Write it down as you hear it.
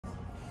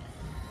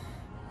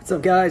What's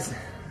up, guys?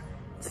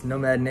 It's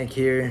Nomad Nick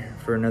here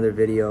for another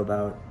video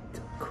about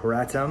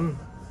Kratom.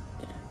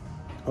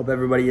 Hope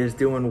everybody is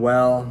doing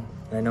well.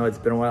 I know it's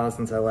been a while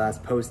since I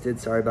last posted.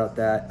 Sorry about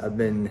that. I've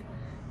been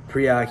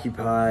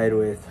preoccupied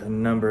with a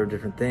number of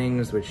different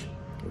things, which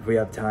if we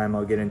have time,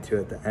 I'll get into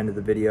at the end of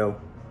the video.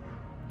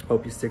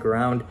 Hope you stick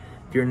around.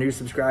 If you're a new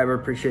subscriber,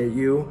 appreciate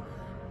you.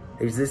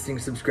 Existing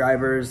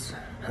subscribers,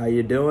 how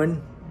you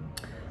doing?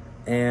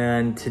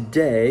 And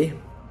today,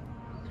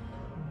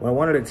 what I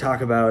wanted to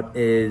talk about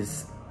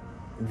is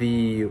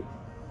the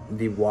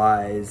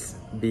whys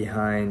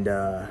behind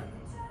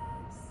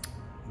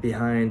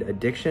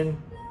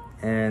addiction,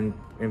 and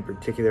in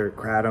particular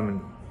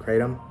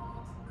Kratom.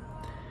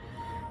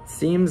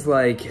 Seems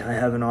like I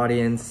have an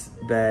audience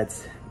that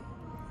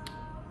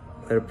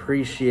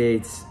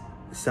appreciates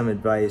some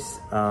advice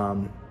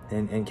and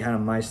kind of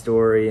my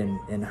story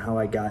and how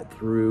I got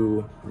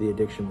through the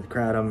addiction with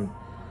Kratom.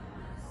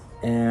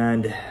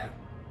 And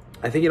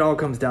I think it all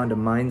comes down to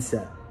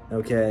mindset.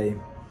 Okay,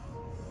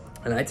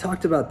 and I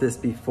talked about this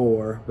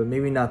before, but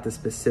maybe not the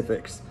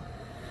specifics.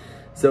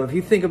 So if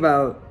you think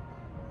about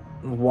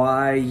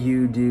why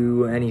you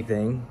do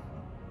anything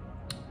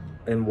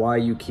and why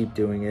you keep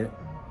doing it,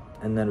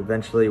 and then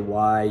eventually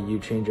why you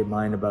change your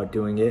mind about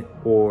doing it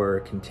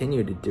or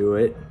continue to do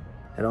it,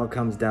 it all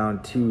comes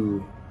down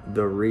to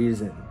the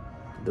reason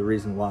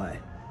why.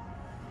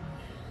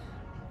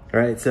 All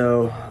right,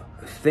 so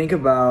think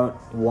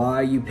about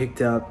why you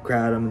picked up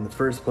Kratom in the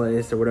first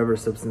place, or whatever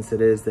substance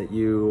it is that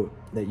you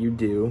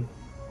do.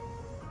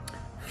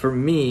 For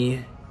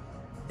me,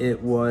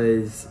 it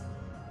was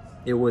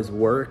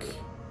work.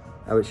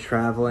 I was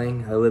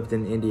traveling. I lived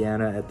in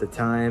Indiana at the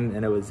time,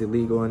 and it was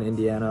illegal in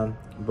Indiana.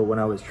 But when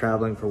I was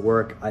traveling for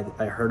work,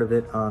 I heard of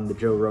it on the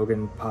Joe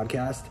Rogan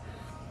podcast,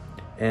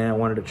 and I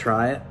wanted to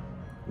try it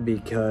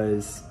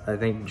because I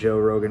think Joe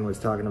Rogan was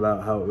talking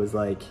about how it was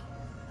like,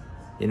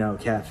 you know,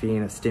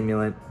 caffeine, a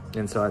stimulant.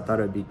 And so I thought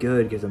it would be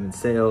good because I'm in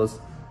sales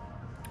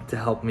to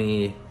help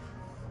me,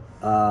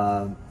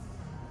 you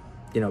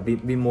know,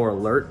 be more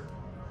alert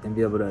and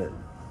be able to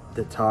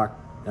talk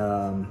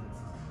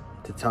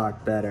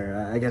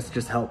better. I guess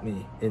just help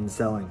me in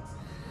selling.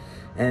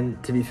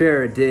 And to be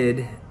fair, it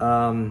did.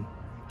 I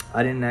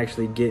didn't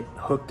actually get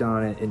hooked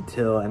on it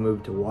until I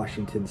moved to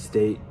Washington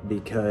State,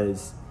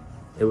 because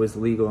it was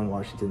legal in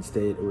Washington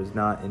State. It was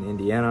not in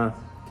Indiana.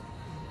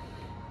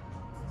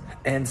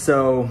 And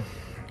so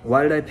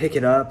why did I pick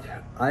it up?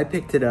 I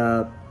picked it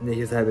up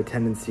because I have a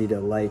tendency to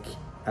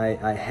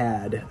I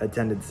had a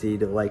tendency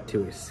to like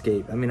to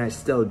escape. I mean, I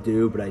still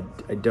do, but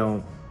I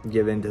don't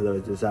give in to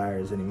those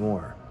desires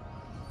anymore.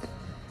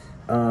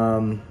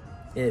 It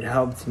did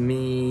help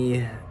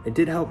me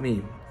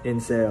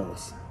in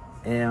sales,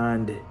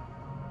 and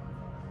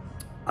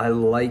I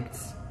liked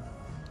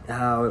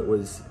how it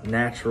was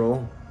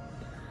natural,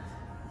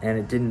 and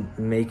it didn't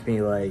make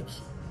me like,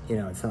 you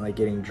know, it's not like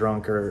getting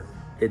drunk, or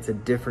it's a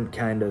different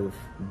kind of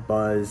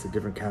buzz, a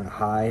different kind of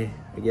high,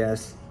 I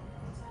guess.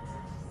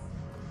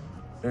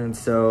 And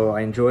so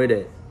I enjoyed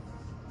it.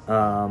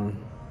 And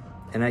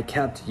I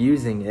kept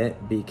using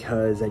it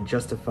because I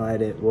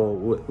justified it, well,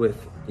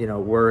 with you know,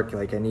 work.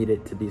 Like, I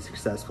needed to be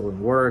successful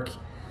in work.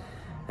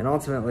 And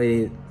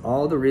ultimately,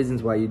 all the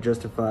reasons why you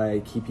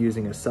justify keep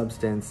using a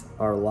substance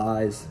are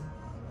lies.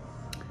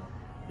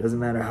 It doesn't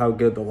matter how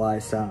good the lie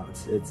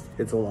sounds.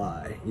 It's a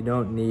lie. You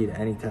don't need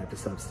any type of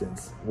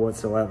substance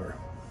whatsoever.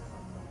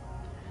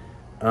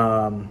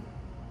 And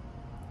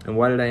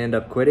why did I end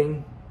up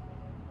quitting?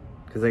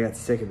 Because I got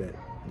sick of it.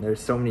 There's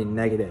so many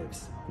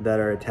negatives that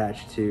are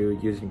attached to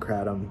using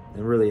Kratom,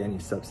 and really any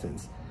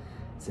substance.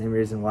 Same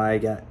reason why I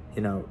got,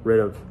 you know,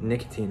 rid of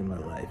nicotine in my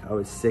life. I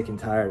was sick and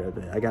tired of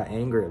it. I got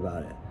angry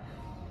about it.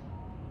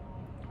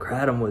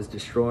 Kratom was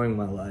destroying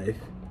my life.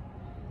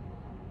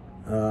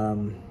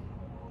 And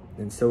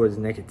so was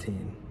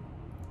nicotine.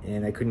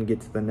 And I couldn't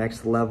get to the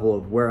next level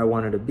of where I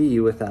wanted to be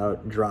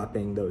without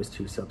dropping those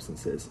two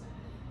substances.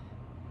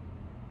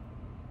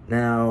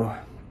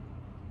 Now,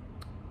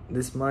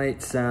 this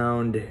might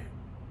sound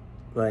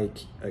like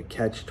a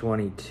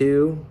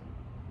catch-22,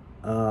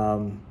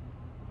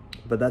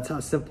 but that's how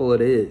simple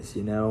it is,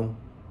 you know?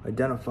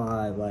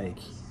 Identify, like,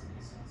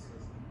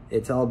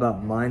 it's all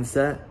about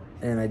mindset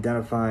and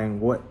identifying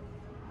what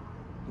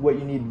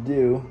you need to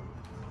do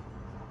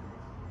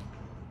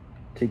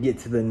to get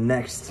to the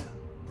next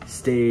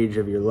stage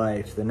of your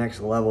life, the next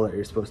level that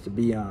you're supposed to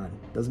be on.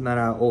 Doesn't matter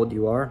how old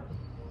you are.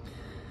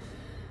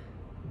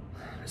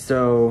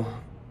 So,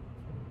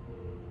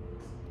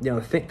 you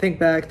know, think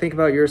back, think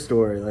about your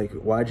story. Like,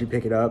 why'd you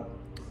pick it up?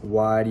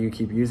 Why do you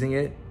keep using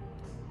it?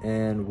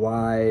 And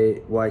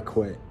why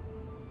quit?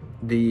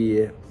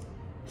 The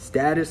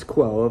status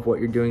quo of what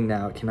you're doing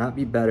now cannot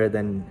be better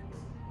than,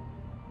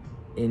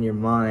 in your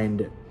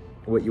mind,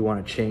 what you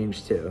want to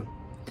change to.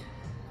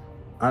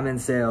 I'm in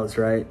sales,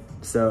 right?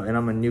 So, and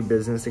I'm a new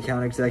business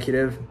account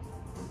executive.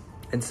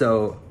 And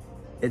so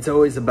it's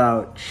always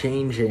about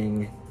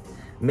changing,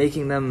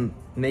 making them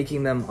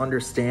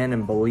understand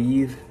and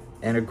believe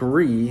and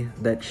agree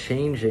that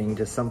changing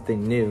to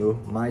something new,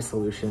 my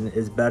solution,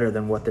 is better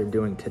than what they're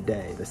doing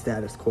today, the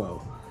status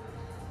quo.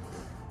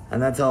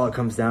 And that's all it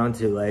comes down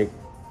to. Like,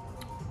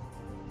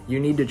 you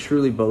need to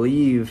truly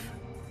believe,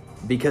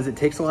 because it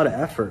takes a lot of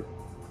effort.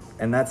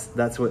 And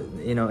that's what,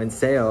 you know, in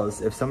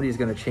sales, if somebody's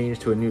going to change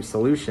to a new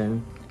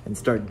solution and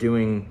start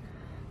doing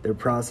their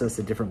process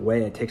a different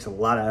way, it takes a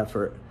lot of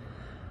effort.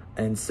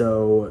 And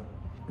so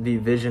the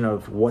vision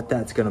of what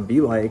that's going to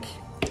be like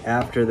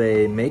after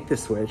they make the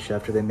switch,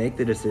 after they make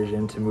the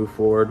decision to move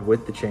forward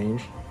with the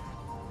change,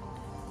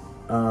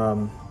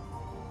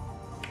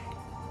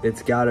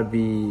 it's got to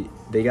be,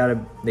 they got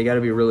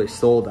to be really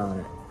sold on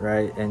it,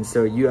 right? And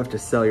so you have to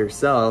sell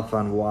yourself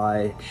on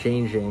why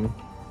changing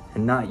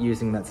and not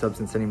using that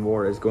substance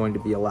anymore is going to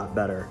be a lot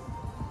better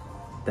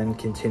than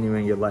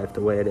continuing your life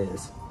the way it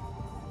is.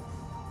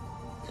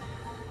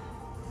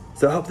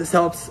 So I hope this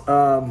helps.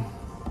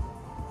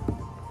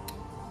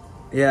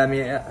 Yeah, I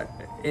mean,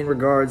 in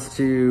regards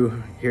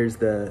to, here's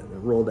the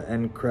roll to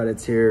end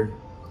credits here.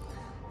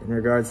 In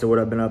regards to what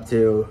I've been up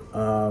to,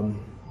 I've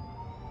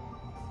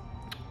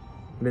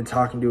been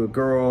talking to a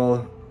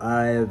girl.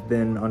 I have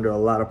been under a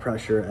lot of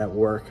pressure at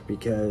work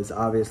because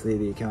obviously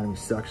the economy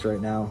sucks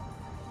right now.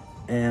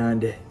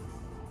 And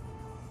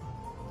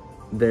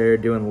they're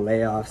doing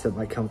layoffs at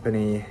my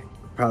company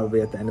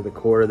probably at the end of the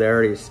quarter. They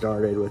already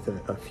started with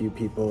a few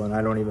people, and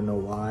I don't even know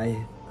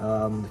why.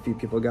 A few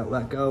people got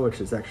let go, which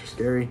is extra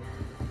scary.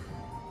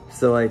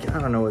 So, like, I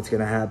don't know what's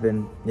gonna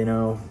happen, you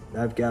know.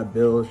 I've got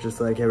bills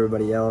just like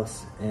everybody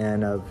else,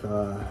 and I've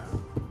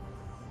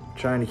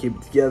trying to keep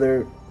it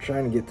together,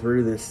 trying to get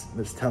through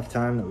this tough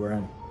time that we're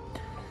in.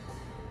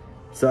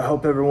 So I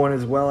hope everyone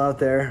is well out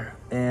there,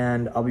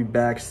 and I'll be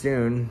back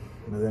soon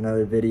with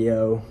another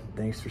video.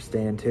 Thanks for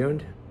staying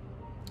tuned.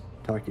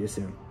 Talk to you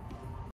soon.